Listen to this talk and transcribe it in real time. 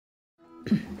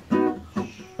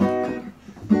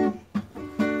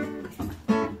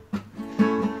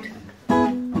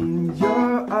In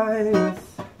your eyes,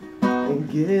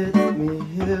 it gets me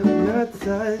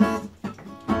hypnotized.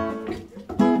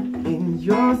 In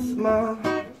your smile,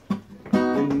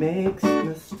 it makes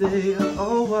me stay a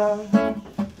while.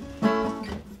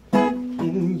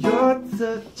 In your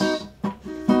touch,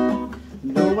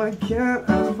 no, I can't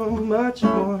ask for much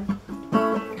more.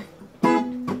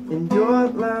 In your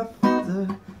laughter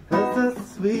has a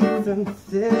sweet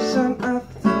sensation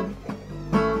after.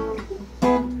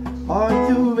 Are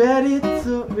you ready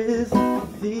to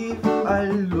receive my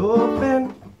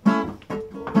loving?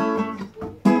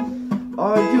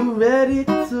 Are you ready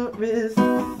to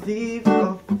receive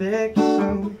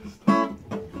affection?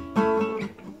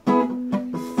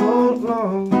 For so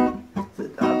long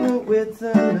that I've been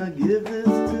waiting to give this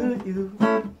to you.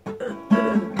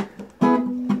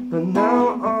 From now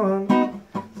on,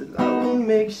 till I will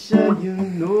make sure you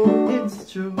know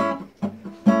it's true.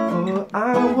 For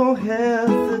I won't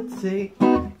hesitate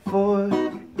for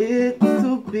it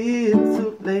to be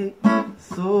too late.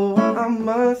 So I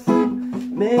must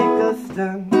make a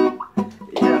stand.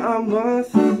 Yeah, I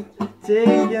must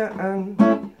take your hand.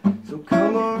 So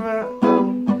come around,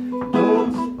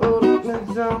 don't hold me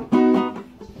down.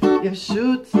 You're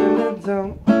shooting me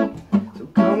down. So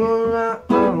come around,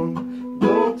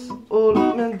 don't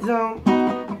hold me down.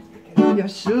 You're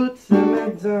shooting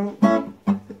me down.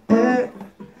 Yeah.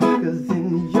 'Cause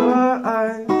in your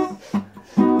eyes,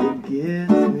 it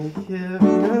gets me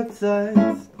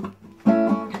hypnotized.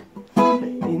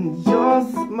 In your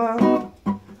smile,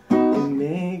 it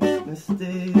makes me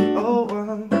stay a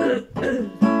while.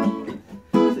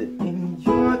 In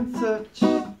your touch,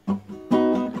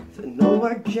 so no,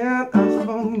 I can't ask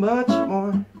for much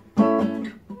more.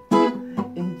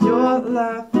 In your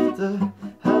laughter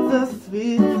has a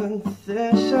sweet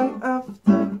sensation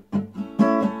after.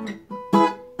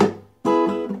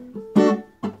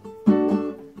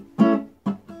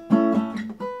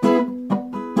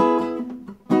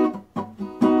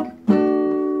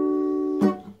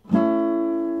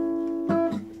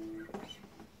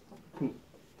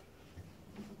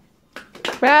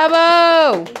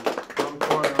 Bravo!